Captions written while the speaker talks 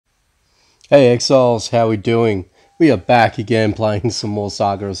Hey Exiles, how we doing? We are back again playing some more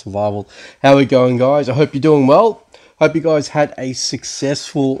Saga of Survival. How we going, guys? I hope you're doing well. Hope you guys had a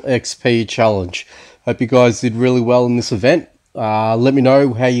successful XP challenge. Hope you guys did really well in this event. Let me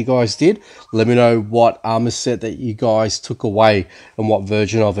know how you guys did. Let me know what armor set that you guys took away and what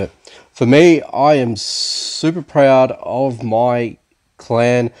version of it. For me, I am super proud of my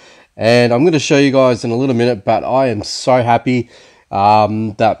clan, and I'm going to show you guys in a little minute, but I am so happy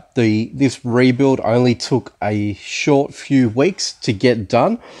that this rebuild only took a short few weeks to get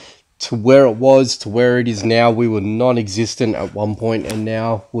done to where it was to where it is now. We were non-existent at one point, and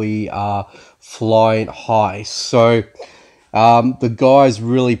now we are flying high. So the guys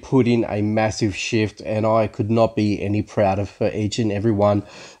really put in a massive shift, and I could not be any prouder for each and every one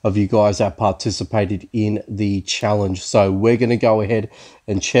of you guys that participated in the challenge. So we're going to go ahead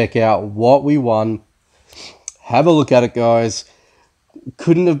and check out what we won. Have a look at it, guys.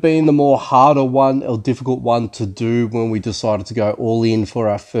 Couldn't have been the more harder one or difficult one to do when we decided to go all in for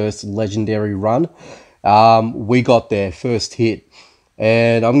our first legendary run. We got there, first hit,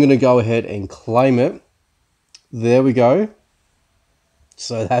 and I'm going to go ahead and claim it. There we go.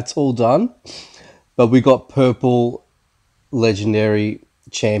 So that's all done. But we got purple legendary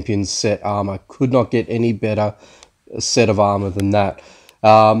champion set armor. Could not get any better set of armor than that.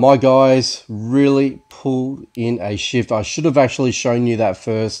 My guys really pulled in a shift. I should have actually shown you that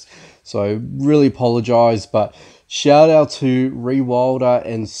first, so really apologize, but shout out to Rewilder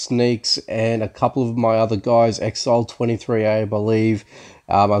and Sneaks and a couple of my other guys, Exile 23A, I believe.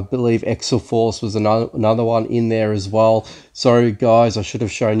 I believe Exile Force was another one in there as well. Sorry guys, I should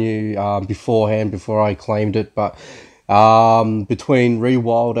have shown you beforehand before I claimed it, but between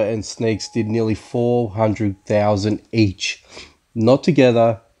Rewilder and Sneaks did nearly 400,000 each. Not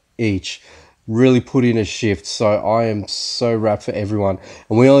together, each. Really put in a shift, so I am so wrapped for everyone.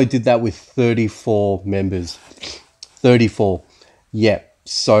 And we only did that with 34 members. 34. Yeah,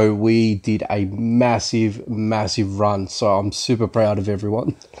 so we did a massive run, so I'm super proud of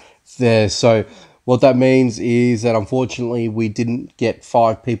everyone there. So what that means is that unfortunately we didn't get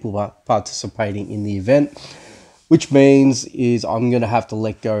 5 people participating in the event, which means is I'm going to have to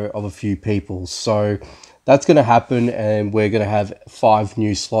let go of a few people. So that's going to happen, and we're going to have 5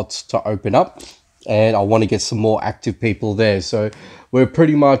 new slots to open up, and I want to get some more active people there. So we're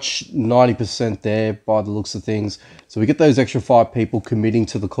pretty much 90% there by the looks of things. So we get those extra 5 people committing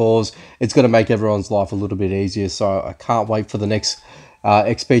to the cause. It's going to make everyone's life a little bit easier. So I can't wait for the next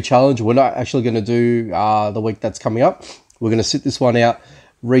XP challenge. We're not actually going to do the week that's coming up. We're going to sit this one out,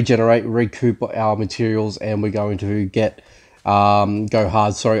 regenerate, recoup our materials, and we're going to get go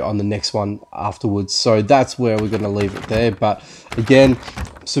hard on the next one afterwards. So that's where we're going to leave it there. But again,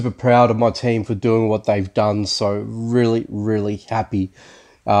 super proud of my team for doing what they've done, so really happy.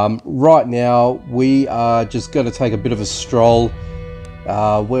 Right now we are just going to take a bit of a stroll.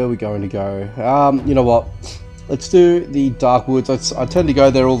 Where are we going to go? You know what, let's do the dark woods. I tend to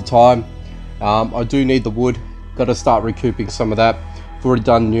go there all the time. I do need the wood, got to start recouping some of that. I've already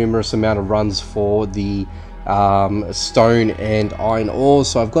done numerous amount of runs for the stone and iron ore,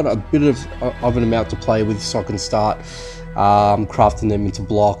 so I've got a bit of an amount to play with, so I can start crafting them into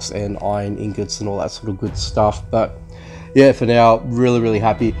blocks and iron ingots and all that sort of good stuff. But yeah, for now, really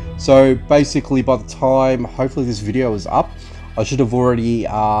happy. So basically, by the time hopefully this video is up, I should have already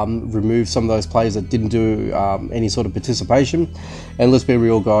removed some of those players that didn't do any sort of participation. And let's be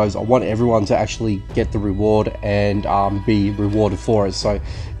real, guys, I want everyone to actually get the reward and be rewarded for it. So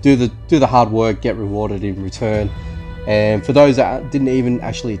do the hard work, get rewarded in return. And for those that didn't even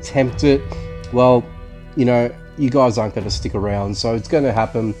actually attempt it, well, you know, you guys aren't going to stick around, so it's going to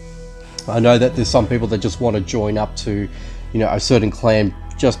happen. I know that there's some people that just want to join up to, you know, a certain clan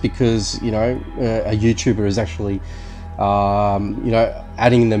just because, you know, a YouTuber is actually you know,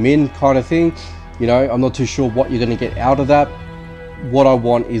 adding them in kind of thing. You know, I'm not too sure what you're going to get out of that. What I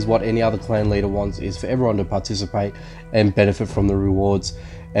want is what any other clan leader wants, is for everyone to participate and benefit from the rewards.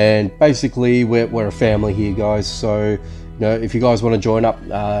 And basically we're a family here, guys, so you know, if you guys want to join up,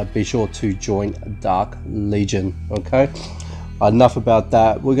 be sure to join Dark Legion. Okay, enough about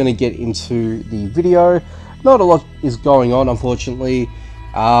that. We're going to get into the video. Not a lot is going on, unfortunately.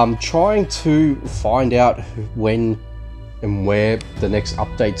 Trying to find out when and where the next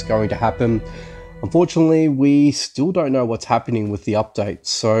update's going to happen. Unfortunately, we still don't know what's happening with the update,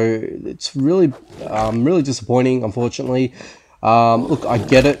 so it's really disappointing, unfortunately. Look, I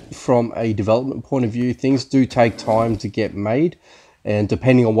get it from a development point of view. Things do take time to get made, and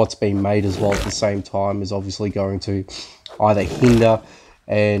depending on what's being made as well at the same time is obviously going to either hinder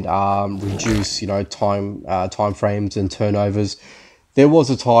and reduce, you know, time frames and turnovers. there was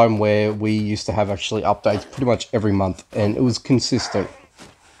a time where we used to have actually updates pretty much every month, and it was consistent.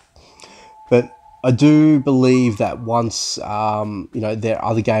 But I do believe that once, their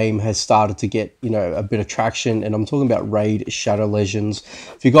other game has started to get, a bit of traction, and I'm talking about Raid Shadow Legends.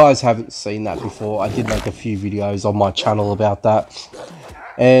 If you guys haven't seen that before, I did make a few videos on my channel about that.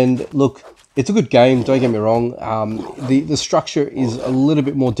 And look, it's a good game, don't get me wrong. The structure is a little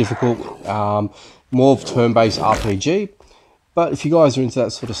bit more difficult, more of turn-based RPG. But if you guys are into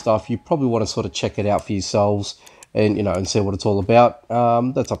that sort of stuff, you probably want to sort of check it out for yourselves and, and see what it's all about.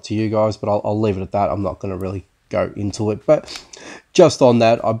 That's up to you guys, but I'll leave it at that. I'm not going to really go into it. But just on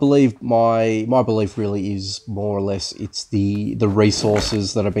that, I believe my belief really is more or less it's the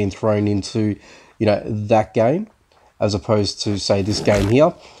resources that have been thrown into, that game, as opposed to, say, this game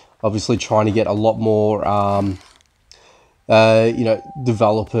here. Obviously trying to get a lot more,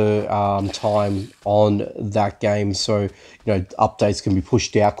 developer time on that game, so updates can be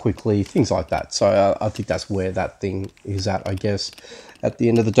pushed out quickly, things like that. So I think that's where that thing is at, I guess, at the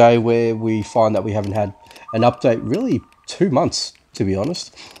end of the day, where we find that we haven't had an update really 2 months, to be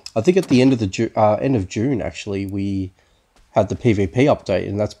honest. I think at the end of the end of June actually we had the PvP update,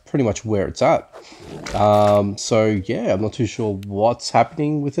 and that's pretty much where it's at. So yeah, I'm not too sure what's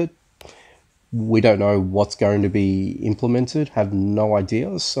happening with it. We don't know what's going to be implemented, have no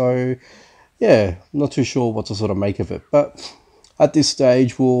idea. So yeah, I'm not too sure what to sort of make of it. But at this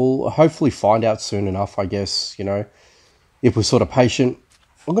stage, we'll hopefully find out soon enough, I guess, if we're sort of patient.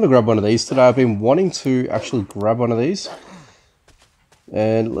 I'm going to grab one of these today. I've been wanting to actually grab one of these.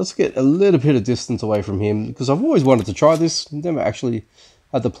 And let's get a little bit of distance away from him, because I've always wanted to try this. Never actually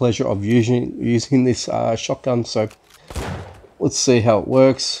had the pleasure of using this shotgun. So let's see how it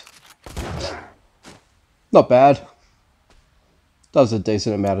works. Not bad. Does a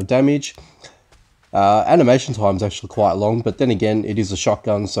decent amount of damage. Animation time is actually quite long, but then again, it is a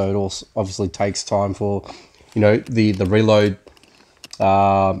shotgun, so it also obviously takes time for, the reload,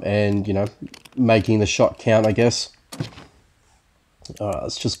 and, making the shot count, I guess. Alright,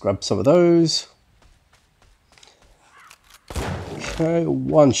 let's just grab some of those. Okay,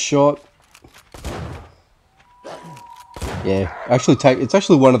 one shot. Yeah, it's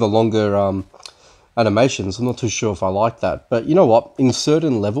actually one of the longer animations. I'm not too sure if I like that, but you know what? In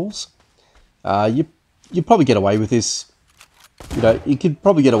certain levels, you probably get away with this. You could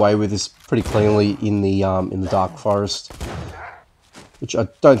probably get away with this pretty cleanly in the dark forest, which I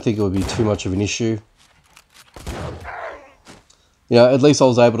don't think it would be too much of an issue. At least I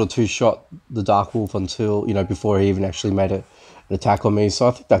was able to two-shot the Dark Wolf until, before he even actually made an attack on me. So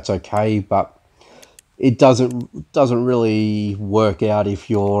I think that's okay, but it doesn't really work out if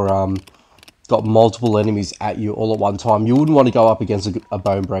you're got multiple enemies at you all at one time. You wouldn't want to go up against a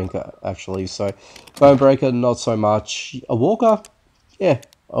bone breaker, actually. So bone breaker, not so much. A walker, yeah,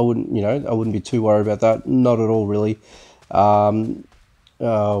 I wouldn't be too worried about that. Not at all, really. What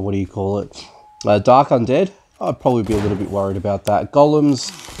do you call it? Dark undead. I'd probably be a little bit worried about that.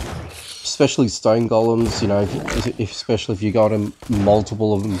 Golems, especially stone golems, especially if you got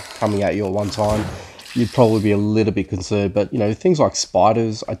multiple of them coming at you at one time, you'd probably be a little bit concerned. But, things like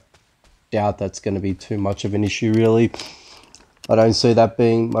spiders, I doubt that's going to be too much of an issue, really. I don't see that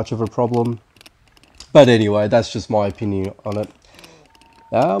being much of a problem. But anyway, that's just my opinion on it.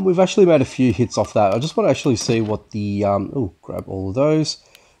 We've actually made a few hits off that. I just want to actually see what the... grab all of those.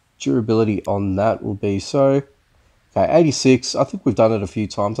 Durability on that will be so... Okay, 86. I think we've done it a few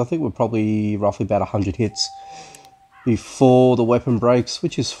times. I think we're probably roughly about 100 hits before the weapon breaks,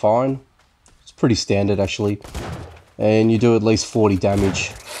 which is fine. It's pretty standard, actually. And you do at least 40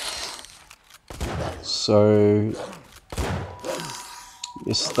 damage. So...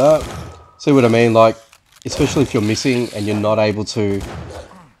 Missed that. See what I mean? Like, especially if you're missing and you're not able to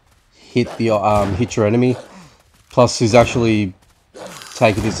hit your enemy. Plus, he's actually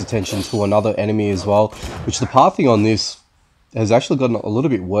taking his attention to another enemy as well, which the pathing on this has actually gotten a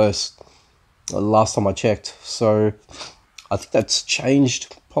little bit worse last time I checked. So I think that's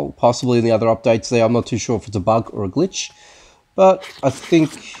changed possibly in the other updates there. I'm not too sure if it's a bug or a glitch, but I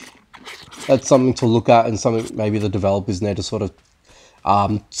think that's something to look at and something maybe the developers need to sort of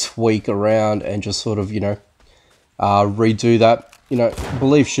tweak around and just sort of, redo that. I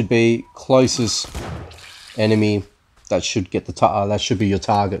believe should be closest enemy that should get the that should be your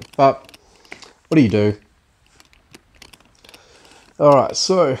target. But what do you do? All right,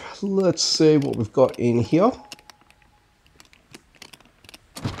 so let's see what we've got in here.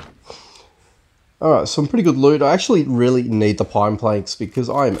 All right, some pretty good loot. I actually really need the pine planks because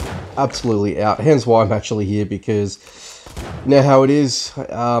I'm absolutely out. Hence why I'm actually here, because you know how it is.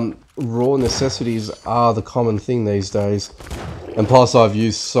 Raw necessities are the common thing these days. And plus I've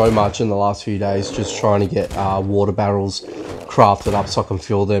used so much in the last few days just trying to get water barrels crafted up so I can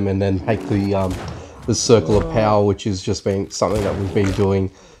fill them and then make the circle of power, which has just been something that we've been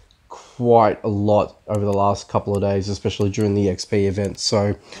doing quite a lot over the last couple of days, especially during the XP event.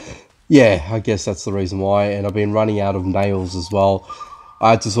 So yeah, I guess that's the reason why. And I've been running out of nails as well.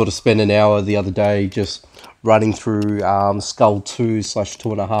 I had to sort of spend an hour the other day just running through Skull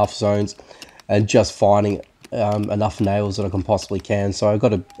 2/2.5 zones and just finding enough nails that I can possibly can. So I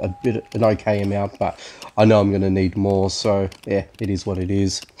got an okay amount, but I know I'm going to need more. So yeah, it is what it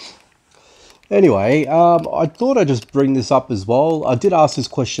is. Anyway, I thought I'd just bring this up as well. I did ask this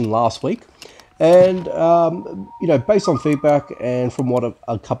question last week, and you know, based on feedback and from what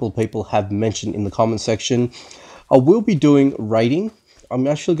a couple of people have mentioned in the comment section, I will be doing raiding. I'm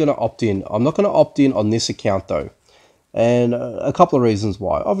actually going to opt in. I'm not going to opt in on this account though. And a couple of reasons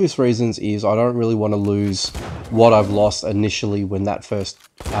why. Obvious reasons is I don't really want to lose what I've lost initially when that first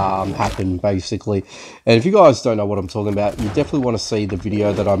happened, basically. And if you guys don't know what I'm talking about, you definitely want to see the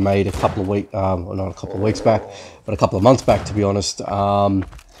video that I made a couple of weeks, well, not a couple of weeks back, but a couple of months back, to be honest.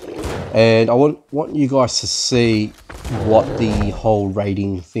 And I want you guys to see what the whole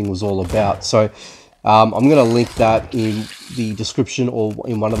raiding thing was all about. So I'm going to link that in the description or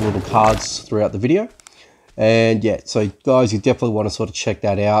in one of the little cards throughout the video. And yeah, so guys, you definitely want to sort of check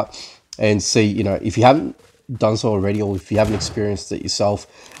that out and see, you know, if you haven't done so already, or if you haven't experienced it yourself,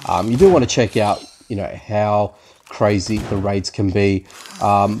 you do want to check out, you know, how crazy the raids can be,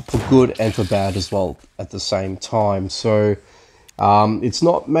 for good and for bad as well at the same time. So it's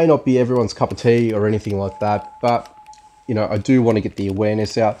may not be everyone's cup of tea or anything like that, but you know, I do want to get the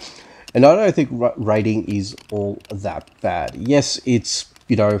awareness out. And I don't think raiding is all that bad. Yes, it's,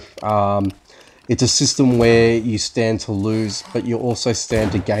 you know, it's a system where you stand to lose, but you also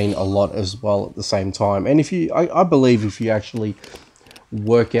stand to gain a lot as well at the same time. And if you, I believe if you actually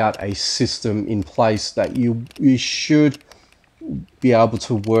work out a system in place, that you should be able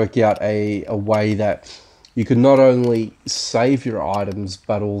to work out a way that you can not only save your items,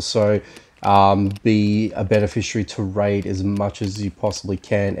 but also be a beneficiary to raid as much as you possibly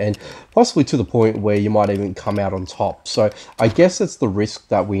can, and possibly to the point where you might even come out on top. So I guess that's the risk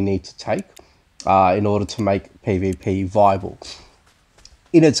that we need to take in order to make PvP viable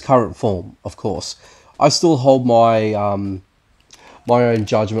in its current form. Of course, I still hold my my own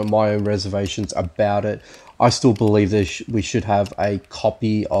judgment, my own reservations about it. I still believe that we should have a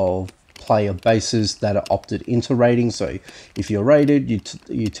copy of player bases that are opted into raiding. So if you're raided,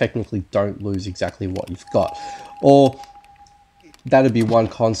 you technically don't lose exactly what you've got. Or that'd be one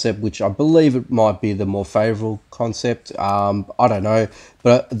concept, which I believe it might be the more favorable concept. I don't know,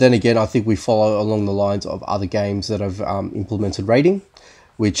 but then again, I think we follow along the lines of other games that have implemented raiding,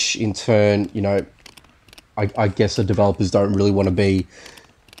 which in turn, you know, I guess the developers don't really want to be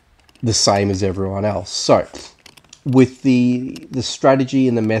the same as everyone else. So with the strategy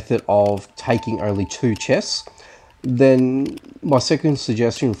and the method of taking only 2 chests, then my second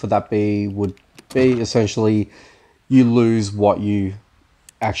suggestion for that would be essentially you lose what you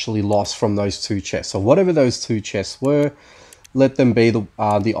actually lost from those 2 chests. So whatever those 2 chests were, let them be the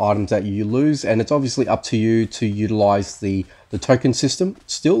items that you lose, and it's obviously up to you to utilize the token system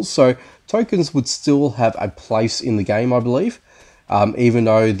still. So tokens would still have a place in the game, I believe, even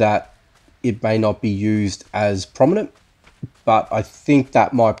though that it may not be used as prominent, but I think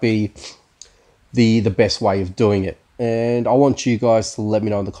that might be the best way of doing it. And I want you guys to let me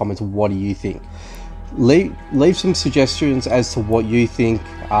know in the comments, what do you think? Leave some suggestions as to what you think,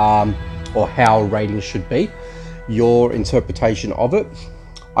 or how raiding should be, your interpretation of it.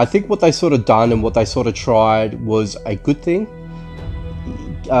 I think what they sort of done and what they sort of tried was a good thing.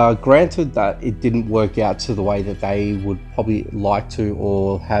 Granted that it didn't work out to the way that they would probably like to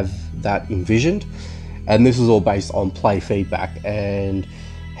or have that envisioned, and this is all based on play feedback and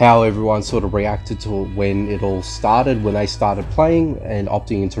how everyone sort of reacted to it when it all started, when they started playing and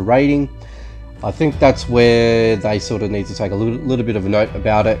opting into raiding. I think that's where they sort of need to take a little bit of a note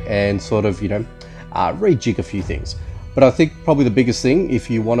about it and sort of, you know, rejig a few things. But I think probably the biggest thing, if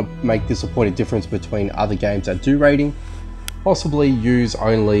you want to make this a point of difference between other games that do raiding, possibly use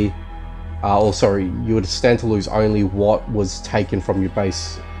only, you would stand to lose only what was taken from your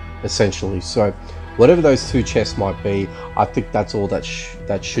base, essentially. So whatever those 2 chests might be, I think that's all that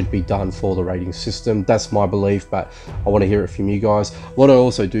should be done for the rating system. That's my belief, but I want to hear it from you guys. What I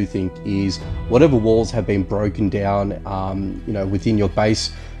also do think is, whatever walls have been broken down, you know, within your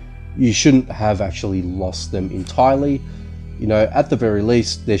base, you shouldn't have actually lost them entirely. You know, at the very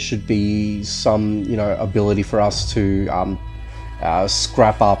least, there should be some, you know, ability for us to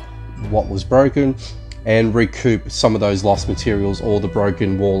scrap up what was broken, and recoup some of those lost materials or the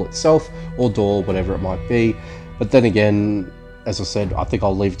broken wall itself or door, whatever it might be. But then again, as I said, I think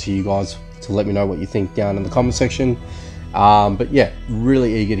I'll leave it to you guys to let me know what you think down in the comment section. But yeah,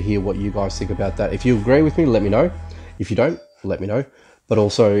 really eager to hear what you guys think about that. If you agree with me, let me know. If you don't, let me know. But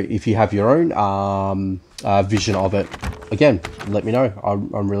also, if you have your own vision of it, again, let me know.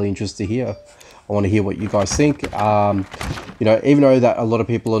 I'm really interested to hear. I want to hear what you guys think. You know, even though that a lot of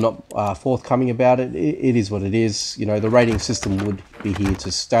people are not forthcoming about it, it is what it is. You know, the rating system would be here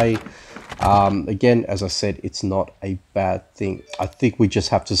to stay. Again, as I said, it's not a bad thing. I think we just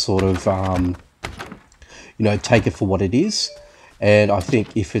have to sort of, you know, take it for what it is. And I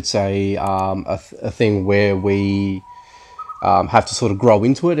think if it's a thing where we have to sort of grow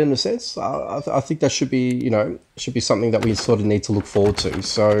into it in a sense, I think that should be, you know, should be something that we sort of need to look forward to.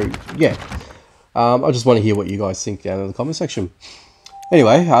 So yeah, I just want to hear what you guys think down in the comment section.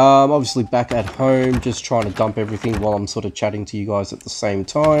 Anyway, obviously back at home, just trying to dump everything while I'm sort of chatting to you guys at the same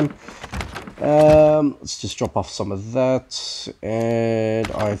time. Let's just drop off some of that, and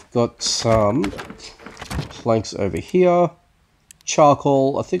I've got some planks over here.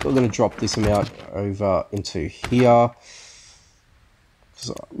 Charcoal, I think I'm going to drop this amount over into here.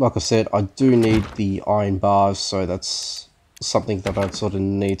 Like I said, I do need the iron bars, so that's something that I sort of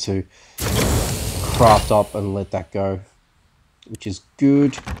need to craft up and let that go, which is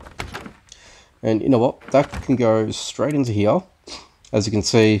good. And you know what, that can go straight into here. As you can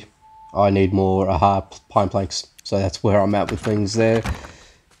see, I need more pine planks, so that's where I'm at with things there.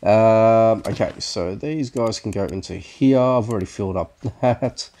 Okay, so these guys can go into here. I've already filled up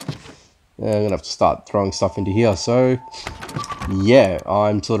that. I'm gonna have to start throwing stuff into here. So yeah,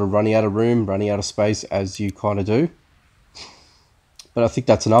 I'm sort of running out of room, running out of space, as you kind of do. But I think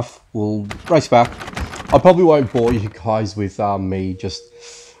that's enough. We'll race back. I probably won't bore you guys with me just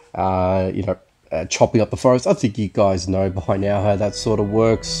you know, chopping up the forest. I think you guys know by now how that sort of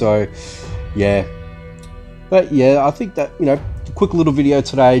works. So yeah, but yeah, I think that, you know, quick little video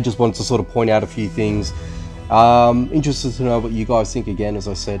today, just wanted to sort of point out a few things. Interested to know what you guys think. Again, as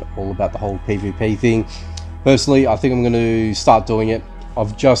I said, all about the whole PvP thing. Personally, I think I'm going to start doing it.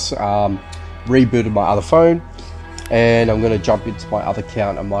 I've just rebooted my other phone, and I'm going to jump into my other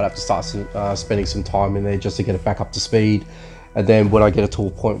account. I might have to start spending some time in there just to get it back up to speed. And then when I get it to a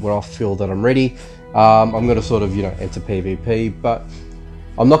point where I feel that I'm ready, I'm going to sort of, you know, enter PvP. But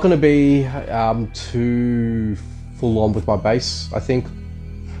I'm not going to be too full on with my base. I think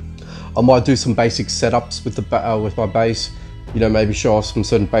I might do some basic setups with the with my base. You know, maybe show off some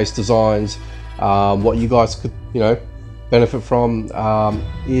certain base designs. What you guys could, you know, benefit from.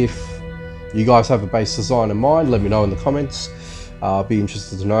 If you guys have a base design in mind, let me know in the comments. I'll be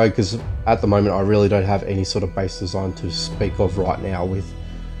interested to know, because at the moment I really don't have any sort of base design to speak of right now with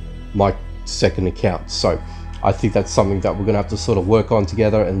my second account. So I think that's something that we're going to have to sort of work on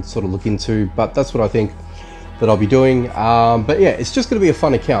together and sort of look into. But that's what I think that I'll be doing. But yeah, it's just going to be a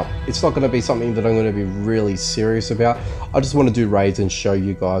fun account. It's not going to be something that I'm going to be really serious about. I just want to do raids and show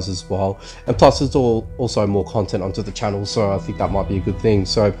you guys as well. And plus it's also more content onto the channel, so I think that might be a good thing.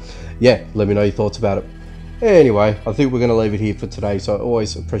 So yeah, let me know your thoughts about it. Anyway, I think we're going to leave it here for today. So I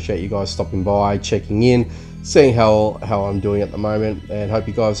always appreciate you guys stopping by, checking in, seeing how I'm doing at the moment, and hope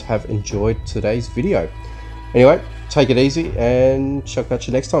you guys have enjoyed today's video. Anyway, take it easy, and check out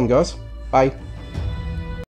you next time, guys. Bye.